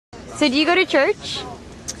So do you go to church?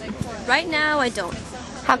 Right now, I don't.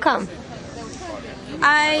 How come?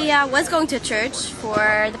 I was going to church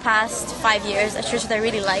for the past 5 years, a church that I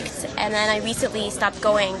really liked, and then I recently stopped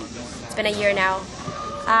going. It's been a year now.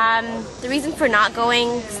 The reason for not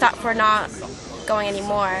going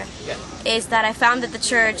anymore is that I found that the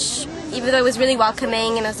church, even though it was really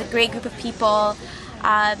welcoming and it was a great group of people,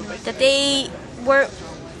 that they weren't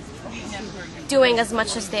doing as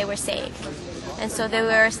much as they were saying. And so they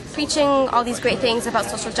were preaching all these great things about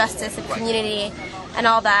social justice and community and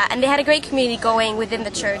all that. And they had a great community going within the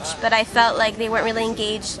church, but I felt like they weren't really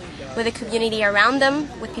engaged with the community around them,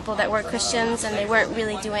 with people that weren't Christians, and they weren't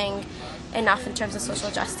really doing enough in terms of social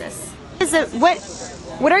justice.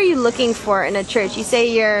 What are you looking for in a church? You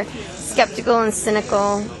say you're skeptical and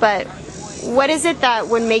cynical, but what is it that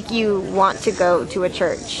would make you want to go to a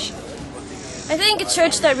church? I think a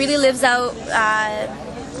church that really lives out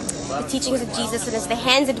the teachings of Jesus and is the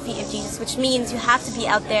hands and feet of Jesus, which means you have to be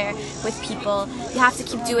out there with people. You have to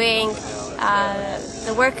keep doing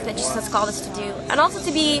the work that Jesus has called us to do. And also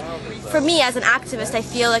to be, for me as an activist, I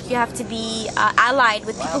feel like you have to be allied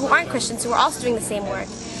with people who aren't Christians, who are also doing the same work.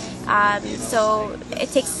 So it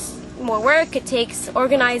takes more work, it takes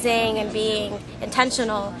organizing and being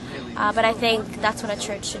intentional, but I think that's what a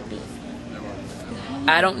church should be.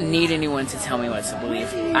 I don't need anyone to tell me what to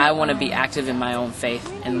believe. I want to be active in my own faith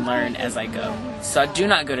and learn as I go. So I do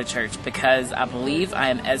not go to church because I believe I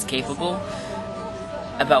am as capable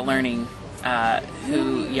about learning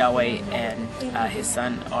who Yahweh and His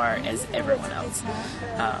Son are as everyone else.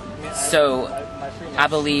 So I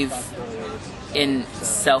believe in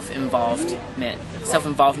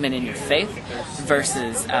self-involvement in your faith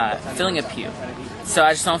versus filling a pew. So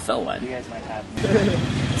I just don't fill one.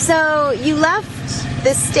 So you left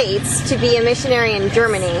the States to be a missionary in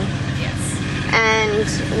Germany. Yes. And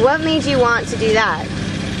what made you want to do that?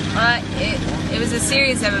 It was a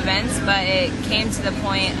series of events, but it came to the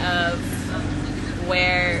point of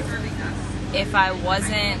where if I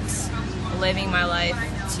wasn't living my life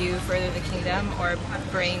to further the kingdom or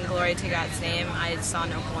bring glory to God's name, I saw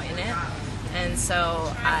no point in it. And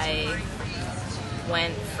so I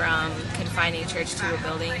went from confining church to a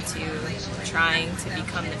building to trying to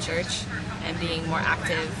become the church and being more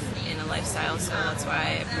active in a lifestyle, so that's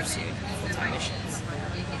why I pursued full-time missions.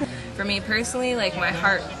 For me personally, like, my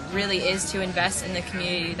heart really is to invest in the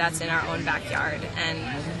community that's in our own backyard, and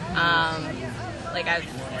like, I've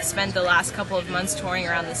spent the last couple of months touring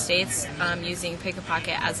around the States using Pick a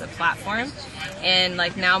Pocket as a platform, and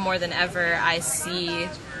like now more than ever I see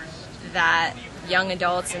that young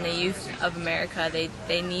adults and the youth of America,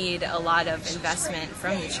 they need a lot of investment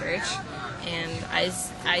from the church. And I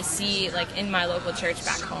see, like, in my local church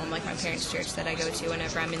back home, like my parents' church that I go to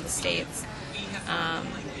whenever I'm in the States,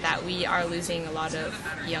 that we are losing a lot of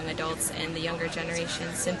young adults and the younger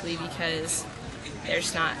generation simply because they're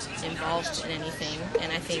just not involved in anything.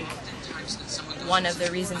 And I think one of the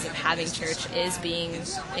reasons of having church is being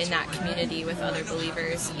in that community with other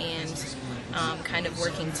believers and kind of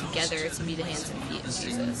working together to be the hands and feet of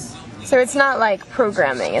Jesus. So it's not like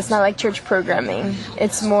programming. It's not like church programming.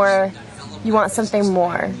 It's more, you want something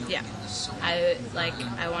more. Yeah. I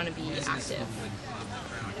want to be active.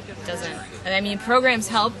 I mean, programs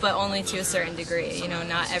help, but only to a certain degree. You know,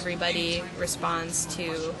 not everybody responds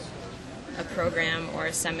to a program or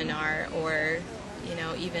a seminar or, you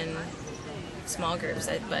know, even small groups.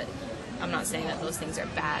 But I'm not saying that those things are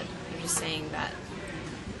bad. I'm just saying that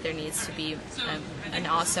there needs to be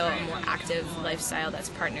also a more active lifestyle that's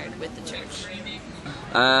partnered with the church.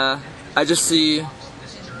 I just see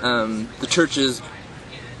the churches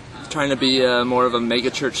trying to be more of a mega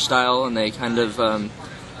church style, and they kind of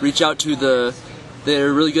reach out to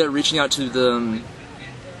they're really good at reaching out to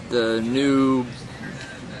the new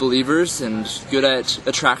believers and good at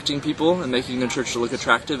attracting people and making the church look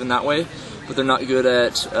attractive in that way, but they're not good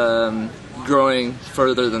at growing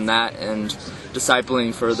further than that and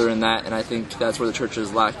discipling further in that, and I think that's where the church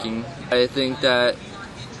is lacking. I think that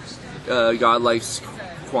God likes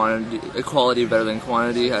quality better than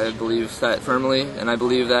quantity. I believe that firmly, and I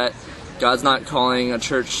believe that God's not calling a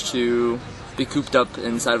church to be cooped up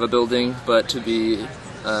inside of a building, but to be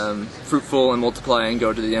fruitful and multiply and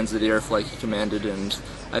go to the ends of the earth like He commanded. And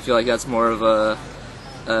I feel like that's more of a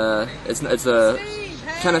it's a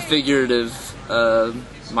kind of figurative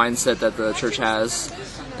mindset that the church has,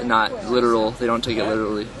 and not literal. They don't take it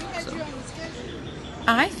literally. So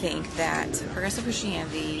I think that progressive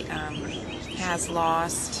Christianity has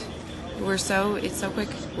lost. We're so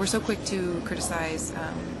quick to criticize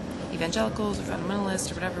evangelicals or fundamentalists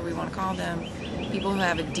or whatever we want to call them, people who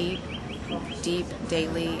have a deep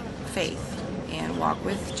daily faith and walk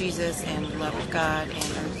with Jesus and love with God,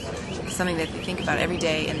 and something that they think about every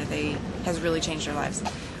day and that has really changed their lives.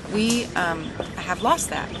 We have lost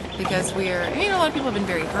that because a lot of people have been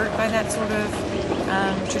very hurt by that sort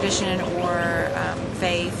of tradition or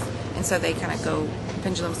faith, and so they kind of go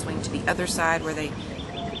pendulum swing to the other side where they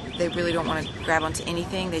really don't want to grab onto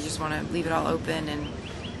anything. They just want to leave it all open and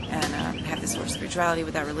have this sort of spirituality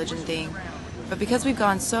with that religion thing. But because we've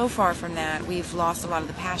gone so far from that, we've lost a lot of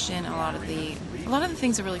the passion, a lot of the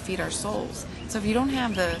things that really feed our souls. So if you don't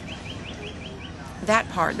have that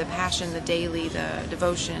part, the passion, the daily, the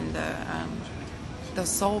devotion, the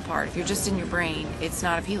soul part, if you're just in your brain, it's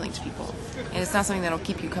not appealing to people. And it's not something that'll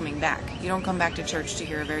keep you coming back. You don't come back to church to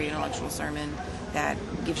hear a very intellectual sermon that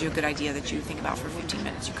gives you a good idea that you think about for 15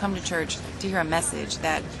 minutes. You come to church to hear a message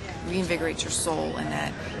that reinvigorates your soul and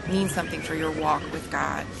that means something for your walk with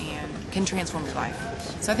God and can transform your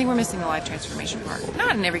life. So I think we're missing the life transformation part.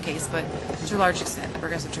 Not in every case, but to a large extent, the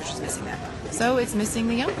Progressive Church is missing that. So it's missing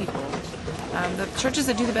the young people. The churches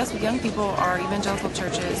that do the best with young people are evangelical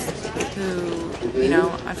churches who,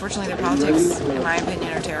 unfortunately their politics, in my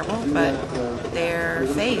opinion, are terrible, but their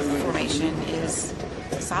faith formation is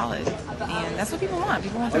solid. And that's what people want.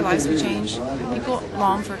 People want their lives to be changed. People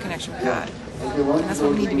long for a connection with God. And that's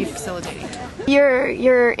what we need to be facilitating.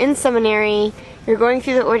 You're in seminary, you're going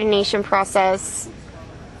through the ordination process.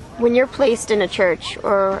 When you're placed in a church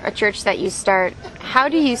or a church that you start, how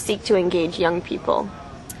do you seek to engage young people?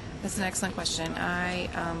 That's an excellent question. I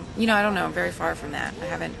don't know. I'm very far from that.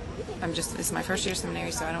 This is my first year of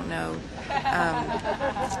seminary, so I don't know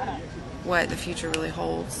what the future really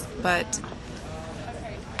holds. But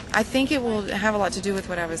I think it will have a lot to do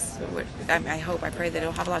with I pray that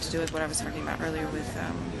it'll have a lot to do with what I was talking about earlier with,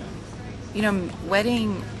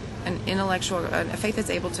 wedding an intellectual, a faith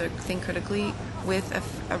that's able to think critically with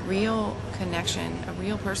a real connection, a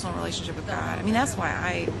real personal relationship with God. I mean, that's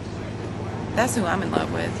who I'm in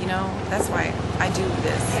love with, That's why I do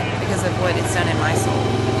this, because of what it's done in my soul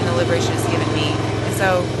and the liberation it's given me. And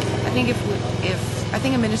so I think I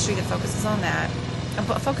think a ministry that focuses on that,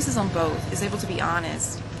 focuses on both, is able to be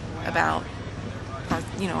honest about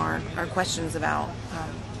our questions about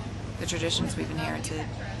the traditions we've inherited,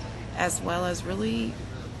 as well as really,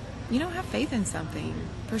 have faith in something,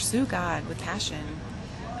 pursue God with passion.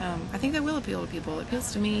 I think that will appeal to people. It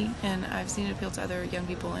appeals to me, and I've seen it appeal to other young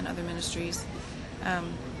people in other ministries.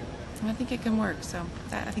 And I think it can work. So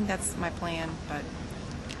I think that's my plan, but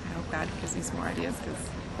I hope God gives me some more ideas, because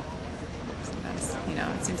sometimes,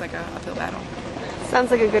 it seems like an uphill battle. Sounds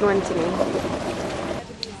like a good one to me.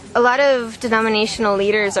 A lot of denominational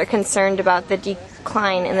leaders are concerned about the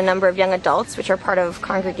decline in the number of young adults which are part of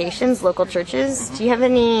congregations, local churches. Do you have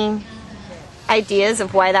any ideas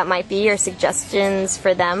of why that might be, or suggestions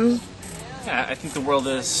for them? Yeah, I think the world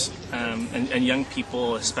is, and young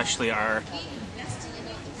people especially, are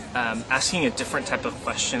asking a different type of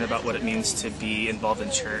question about what it means to be involved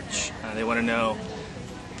in church. They want to know,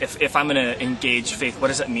 if I'm going to engage faith, what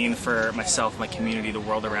does that mean for myself, my community, the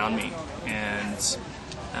world around me? And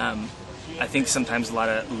I think sometimes a lot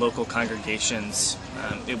of local congregations,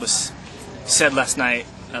 it was said last night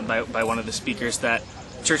by one of the speakers that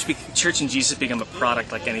church and Jesus become a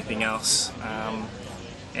product like anything else.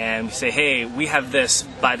 And we say, hey, we have this,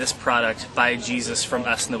 buy this product, buy Jesus from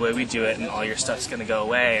us and the way we do it, and all your stuff's going to go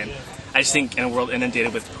away. And I just think in a world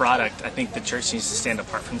inundated with product, I think the church needs to stand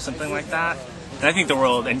apart from something like that. And I think the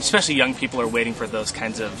world, and especially young people, are waiting for those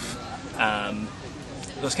kinds of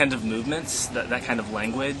movements, that kind of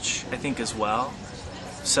language, I think, as well.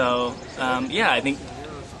 So, I think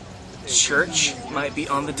church might be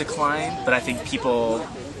on the decline, but I think people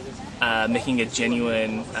making a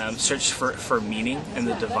genuine search for meaning in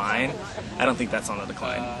the divine, I don't think that's on the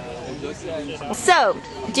decline. So,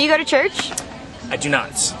 do you go to church? I do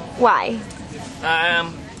not. Why?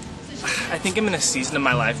 I think I'm in a season of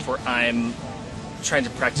my life where I'm trying to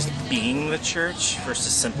practice being the church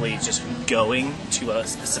versus simply just going to a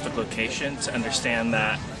specific location, to understand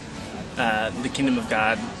that the kingdom of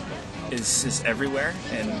God is everywhere,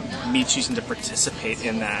 and me choosing to participate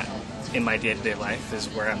in that in my day-to-day life is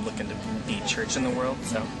where I'm looking to be church in the world.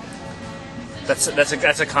 So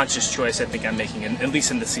that's a conscious choice I think I'm making, at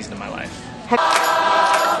least in this season of my life.